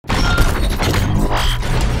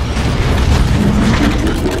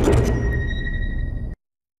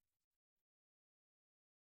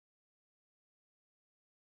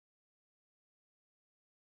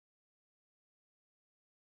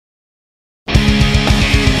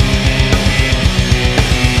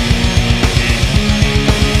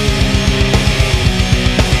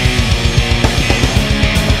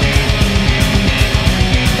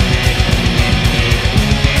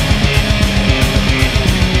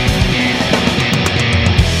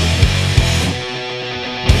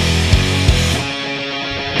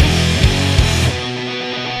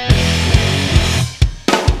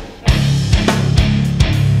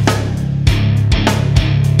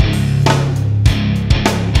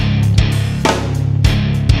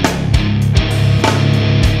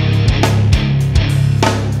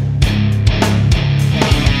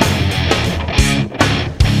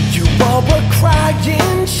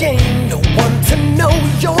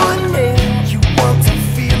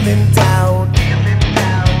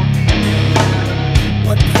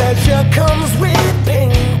Pleasure comes with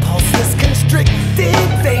pain, pulseless constricted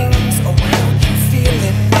veins. Oh, how you feel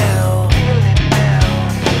it now?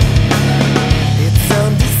 It's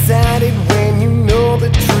undecided when you know the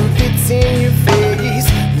truth. It's in your face,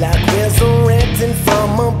 like resurrecting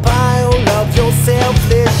from a pile of your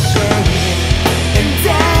selfless shame. And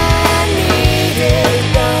I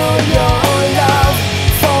needed all your love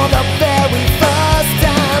for the very first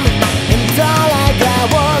time, and all I got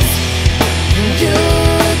was you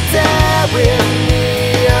tearing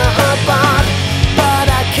me apart. But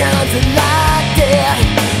I kinda liked it,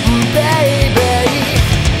 baby.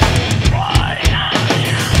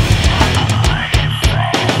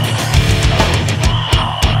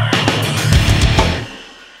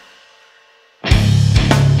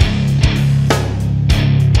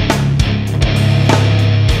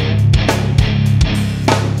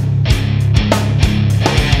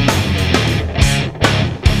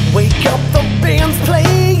 Wake up, the band's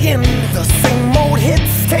playing, the same old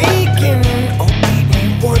hits taking. Oh, beat me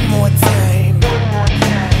one more time.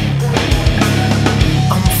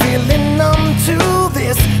 I'm feeling numb to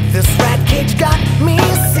this. This rat cage got me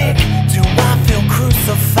sick. Do I feel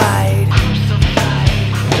crucified?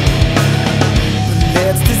 But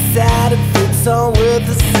let's decide if it's all worth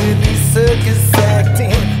the silly circus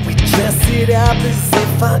acting. We dress it up as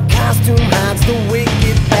if our costume hides the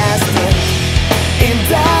wicked past.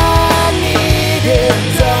 And I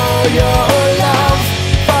needed all your